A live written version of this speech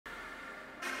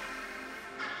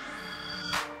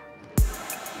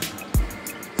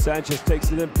Sanchez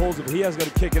takes it in, pulls it, but he has got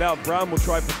to kick it out. Browne will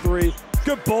try for three.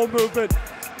 Good ball movement.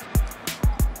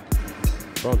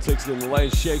 Browne takes it in the lane,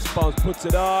 shakes, bounce, puts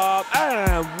it up,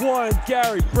 and one.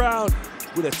 Gary Browne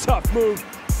with a tough move.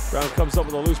 Browne comes up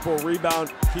with a loose ball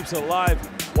rebound, keeps it alive,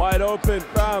 wide open.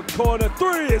 Browne corner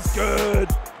three is good.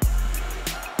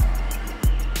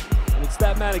 And it's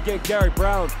that man again, Gary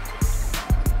Browne.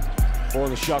 4 on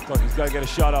the shot clock. He's got to get a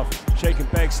shot off. Shake and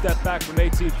bang, step back from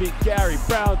 18 feet. Gary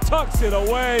Browne tucks it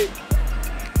away.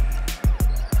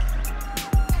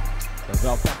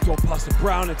 Now backdoor pass to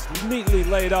Browne. It's neatly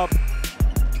laid up.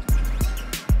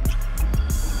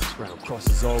 Browne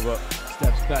crosses over,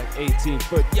 steps back 18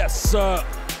 foot. Yes, sir.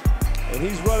 And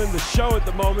he's running the show at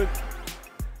the moment.